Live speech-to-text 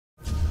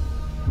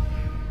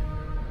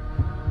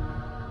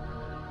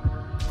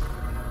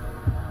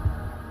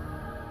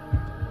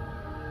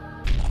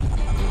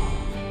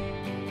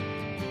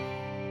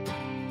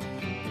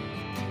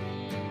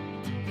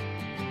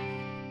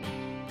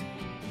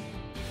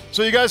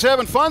So you guys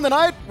having fun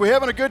tonight? We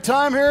having a good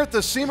time here at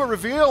the SEMA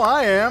reveal?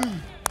 I am.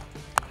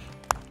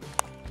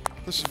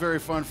 This is very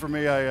fun for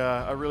me.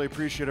 I really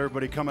appreciate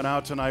everybody coming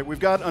out tonight. We've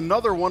got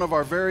another one of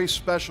our very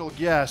special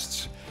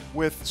guests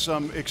with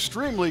some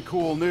extremely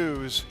cool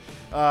news.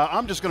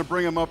 I'm just going to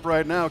bring him up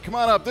right now. Come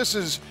on up. This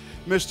is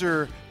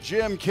Mr.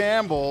 Jim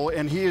Campbell,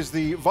 and he is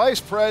the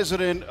Vice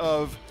President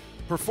of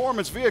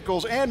Performance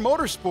Vehicles and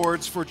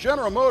Motorsports for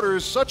General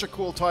Motors. Such a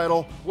cool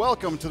title.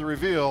 Welcome to the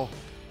reveal.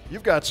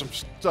 You've got some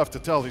stuff to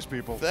tell these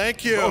people.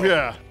 Thank you. Oh,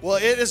 yeah. Well,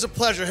 it is a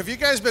pleasure. Have you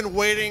guys been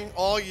waiting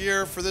all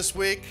year for this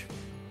week?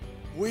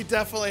 We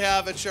definitely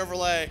have at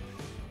Chevrolet.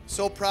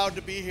 So proud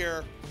to be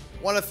here.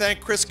 Want to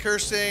thank Chris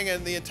Kirsting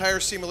and the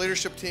entire SEMA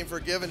leadership team for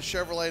giving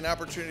Chevrolet an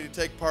opportunity to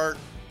take part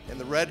in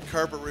the red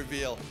carpet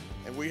reveal.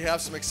 And we have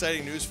some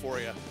exciting news for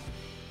you.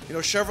 You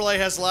know, Chevrolet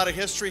has a lot of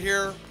history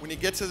here. When you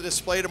get to the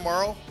display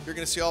tomorrow, you're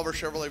going to see all of our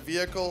Chevrolet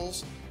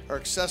vehicles, our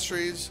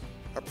accessories,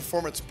 our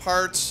performance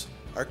parts,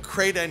 our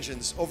crate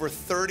engines, over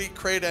 30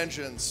 crate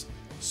engines,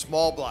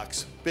 small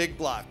blocks, big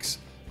blocks,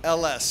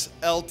 LS,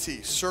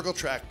 LT, circle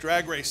track,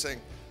 drag racing.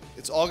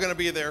 It's all going to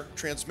be there.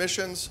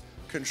 Transmissions,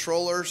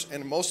 controllers,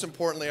 and most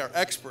importantly, our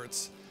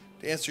experts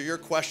to answer your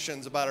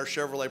questions about our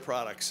Chevrolet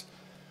products.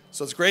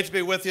 So it's great to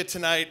be with you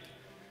tonight.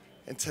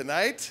 And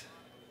tonight,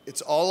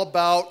 it's all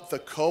about the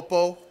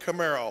COPO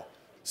Camaro.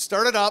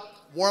 Start it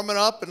up, warm it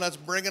up, and let's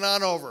bring it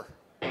on over.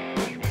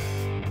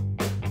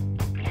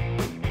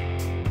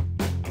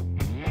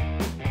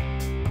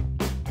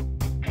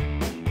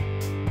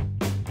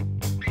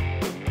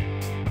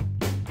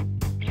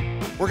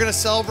 We're going to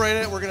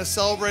celebrate it. We're going to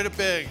celebrate it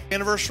big.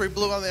 Anniversary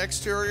blue on the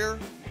exterior.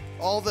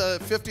 All the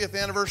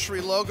 50th anniversary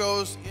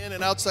logos in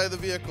and outside the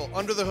vehicle.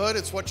 Under the hood,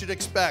 it's what you'd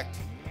expect.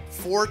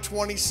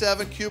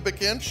 427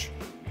 cubic inch,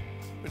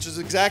 which is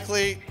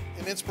exactly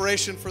an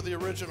inspiration for the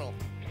original.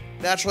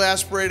 Naturally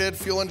aspirated,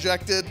 fuel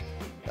injected,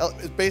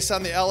 based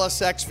on the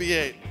LSX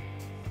V8.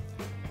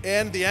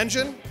 And the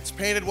engine, it's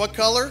painted what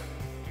color?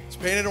 It's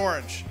painted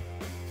orange.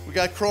 We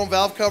got chrome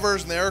valve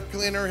covers, and the air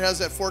cleaner has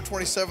that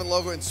 427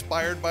 logo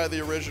inspired by the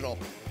original.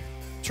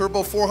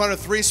 Turbo 400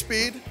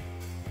 3-speed,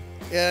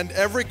 and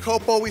every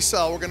COPO we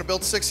sell, we're going to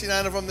build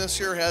 69 of them this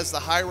year, has the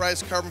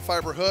high-rise carbon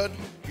fiber hood,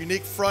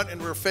 unique front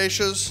and rear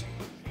fascias,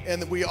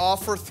 and we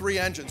offer 3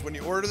 engines. When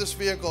you order this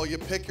vehicle, you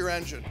pick your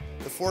engine,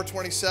 the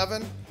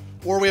 427,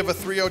 or we have a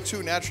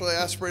 302 naturally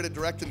aspirated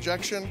direct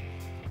injection,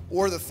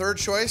 or the third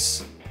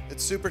choice,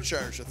 it's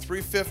supercharged, a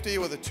 350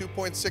 with a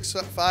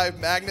 2.65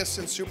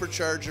 Magnuson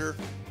supercharger.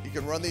 You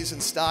can run these in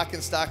stock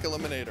and stock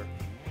eliminator.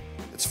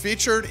 It's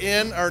featured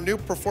in our new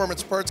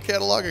performance parts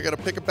catalog. I got to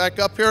pick it back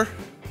up here,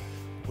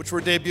 which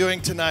we're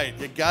debuting tonight.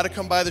 You got to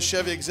come by the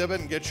Chevy exhibit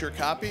and get your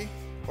copy,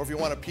 or if you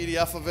want a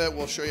PDF of it,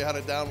 we'll show you how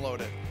to download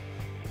it.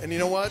 And you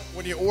know what?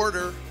 When you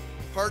order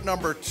part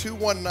number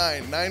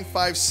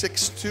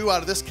 2199562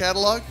 out of this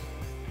catalog,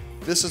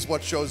 this is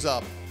what shows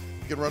up.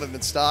 You can run it in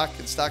stock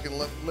and stock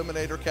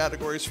eliminator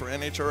categories for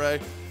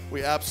NHRA.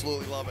 We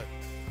absolutely love it.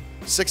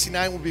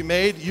 69 will be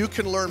made. You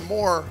can learn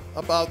more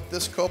about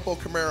this COPO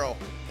Camaro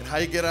and how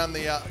you get on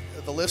the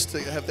list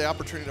to have the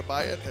opportunity to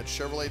buy it at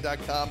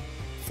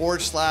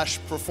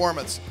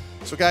Chevrolet.com/performance.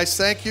 So guys,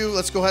 thank you.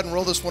 Let's go ahead and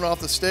roll this one off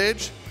the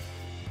stage.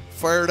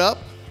 Fire it up.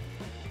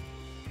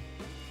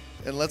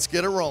 And let's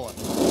get it rolling.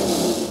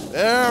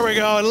 There we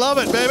go. I love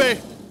it,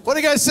 baby. What do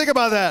you guys think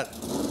about that?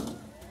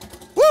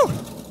 Woo!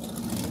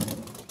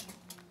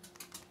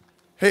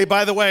 Hey,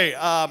 by the way,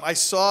 I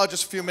saw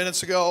just a few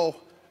minutes ago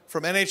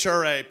from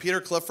NHRA,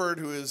 Peter Clifford,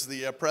 who is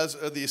the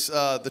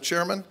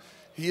chairman.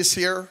 He is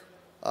here.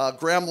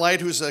 Graham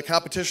Light, who's the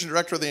competition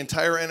director of the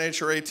entire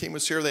NHRA team,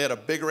 was here. They had a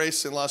big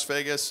race in Las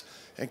Vegas,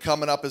 and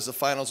coming up is the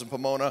finals in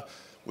Pomona.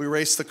 We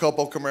raced the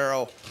COPO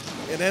Camaro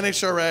in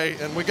NHRA,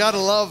 and we gotta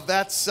love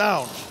that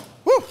sound.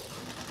 Woo!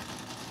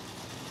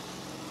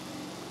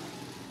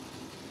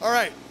 All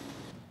right,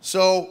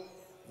 so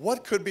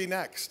what could be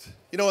next?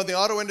 You know, in the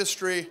auto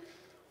industry,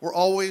 we're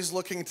always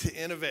looking to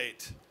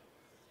innovate,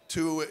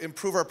 to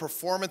improve our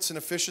performance and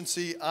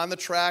efficiency on the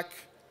track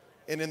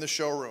and in the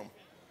showroom.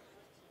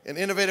 And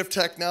innovative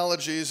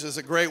technologies is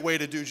a great way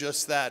to do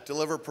just that,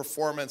 deliver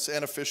performance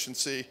and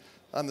efficiency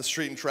on the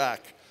street and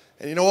track.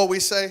 And you know what we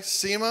say?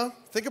 SEMA,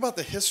 think about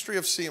the history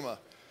of SEMA,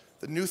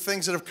 the new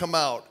things that have come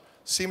out.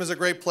 SEMA is a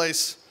great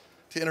place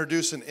to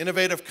introduce an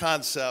innovative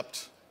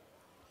concept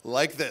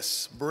like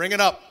this. Bring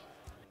it up.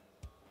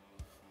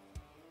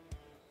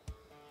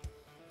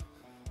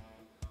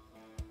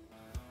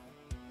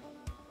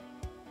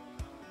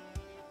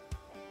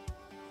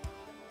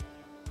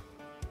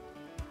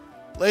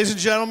 Ladies and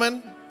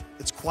gentlemen,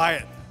 it's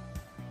quiet.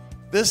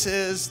 This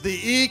is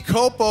the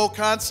eCOPO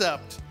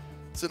Concept.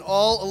 It's an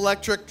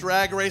all-electric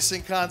drag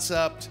racing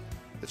concept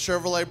that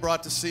Chevrolet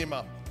brought to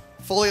SEMA.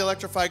 Fully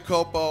electrified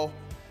COPO.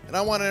 And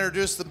I want to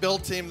introduce the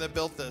build team that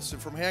built this.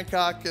 And from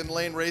Hancock and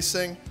Lane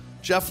Racing,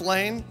 Jeff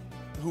Lane,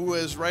 who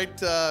is right,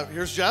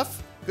 here's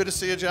Jeff. Good to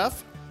see you,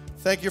 Jeff.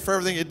 Thank you for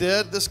everything you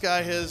did. This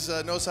guy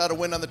knows how to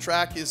win on the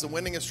track. He's the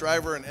winningest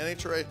driver in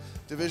NHRA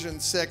Division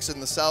 6 in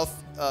the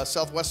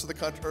southwest of the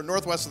country, or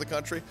northwest of the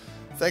country.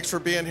 Thanks for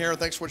being here.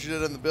 Thanks for what you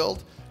did in the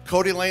build.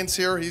 Cody Lane's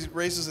here. He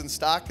races in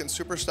stock and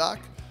super stock,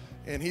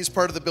 and he's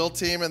part of the build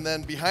team. And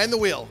then behind the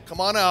wheel, come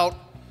on out,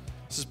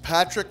 this is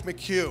Patrick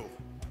McCue.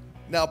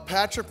 Now,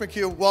 Patrick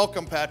McCue,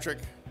 welcome, Patrick.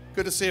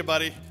 Good to see you,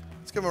 buddy.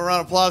 Let's give him a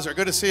round of applause here.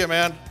 Good to see you,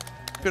 man.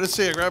 Good to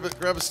see you. Grab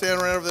a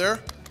stand right over there.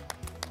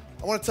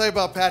 I want to tell you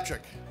about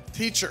Patrick,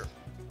 teacher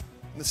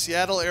in the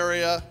Seattle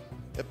area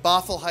at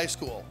Bothell High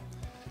School.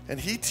 And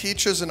he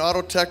teaches an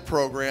auto tech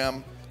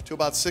program to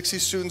about 60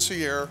 students a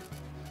year.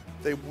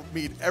 They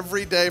meet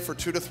every day for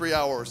 2 to 3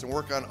 hours and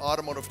work on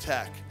automotive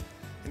tech.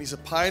 And he's a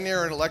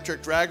pioneer in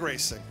electric drag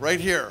racing right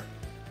here.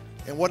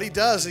 And what he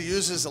does, he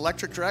uses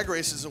electric drag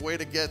races as a way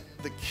to get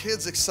the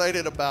kids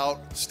excited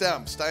about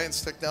STEM,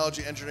 science,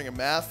 technology, engineering, and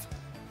math,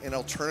 and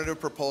alternative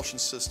propulsion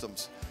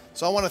systems.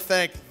 So I want to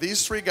thank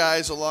these 3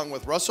 guys, along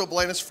with Russell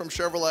Blanis from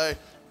Chevrolet,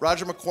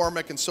 Roger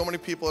McCormick, and so many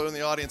people that are in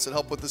the audience that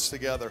helped put this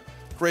together.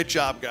 Great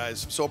job,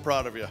 guys. I'm so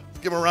proud of you.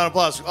 Give them a round of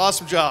applause.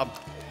 Awesome job.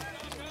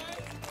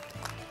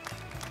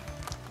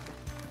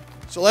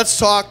 So let's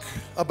talk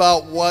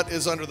about what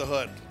is under the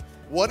hood.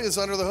 What is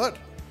under the hood?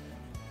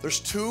 There's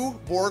 2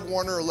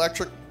 Borg-Warner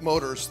electric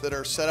motors that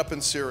are set up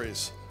in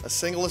series, a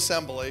single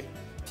assembly,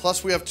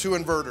 plus we have 2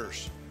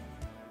 inverters.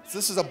 So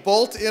this is a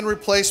bolt-in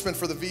replacement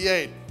for the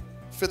V8.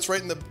 Fits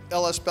right in the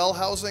LS bell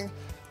housing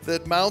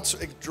that mounts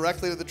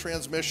directly to the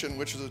transmission,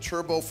 which is a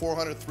turbo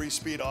 400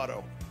 3-speed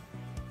auto.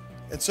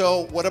 And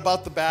so what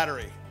about the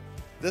battery?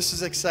 This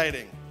is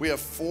exciting. We have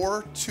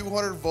 4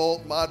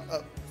 200-volt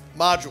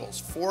modules,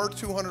 4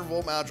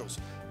 200-volt modules,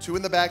 2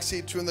 in the back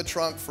seat, 2 in the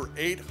trunk for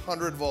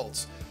 800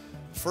 volts.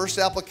 First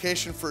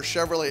application for a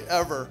Chevrolet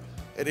ever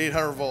at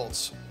 800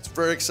 volts. It's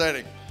very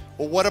exciting.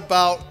 Well, what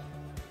about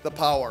the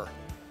power?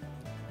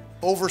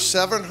 Over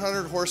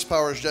 700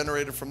 horsepower is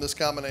generated from this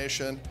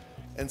combination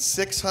and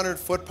 600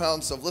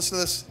 foot-pounds of, listen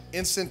to this,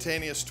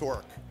 instantaneous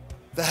torque.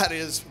 That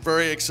is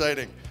very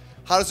exciting.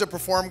 How does it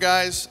perform,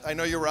 guys? I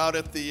know you were out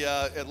at the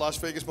at Las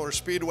Vegas Motor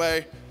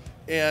Speedway,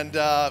 and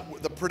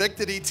the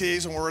predicted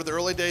ETs, and we're in the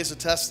early days of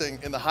testing,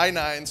 in the high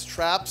 9s,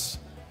 traps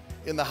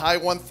in the high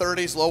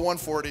 130s, low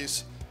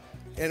 140s.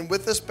 And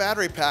with this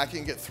battery pack, you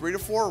can get 3 to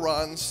 4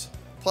 runs,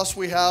 plus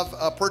we have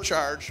per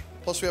charge,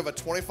 plus we have a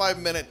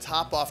 25-minute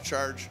top-off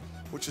charge,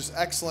 which is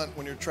excellent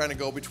when you're trying to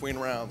go between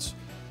rounds,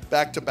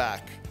 back to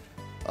back.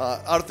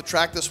 Out at the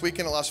track this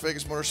weekend at Las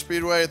Vegas Motor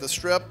Speedway, the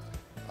Strip,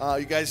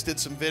 you guys did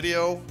some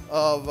video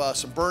of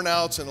some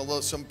burnouts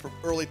and some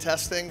early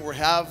testing. We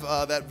have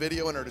that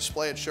video in our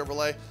display at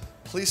Chevrolet.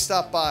 Please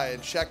stop by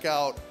and check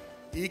out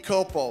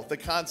eCOPO, the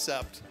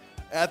concept,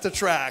 at the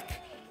track.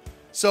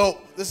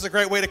 So this is a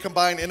great way to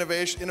combine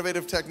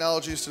innovative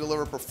technologies to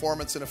deliver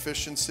performance and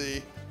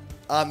efficiency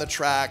on the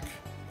track,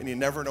 and you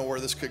never know where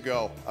this could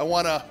go. I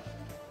want to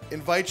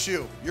invite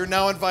you. You're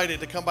now invited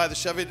to come by the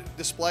Chevy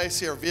display,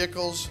 see our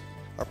vehicles,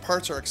 our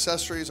parts, our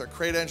accessories, our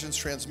crate engines,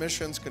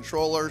 transmissions,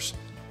 controllers.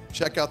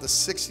 Check out the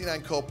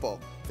 69 COPO,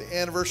 the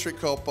anniversary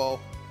COPO,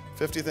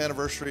 50th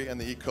anniversary, and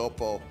the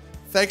eCOPO.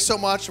 Thanks so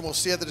much, and we'll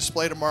see you at the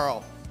display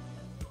tomorrow.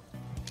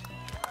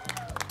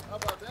 How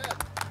about that?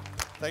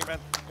 Thank you, man.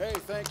 Hey,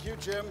 thank you,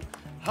 Jim.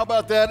 How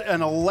about that?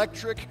 An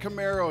electric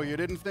Camaro. You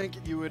didn't think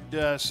you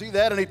would see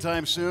that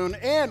anytime soon.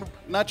 And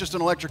not just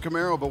an electric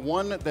Camaro, but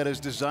one that is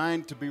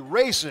designed to be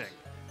racing,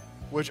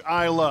 which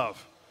I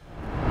love.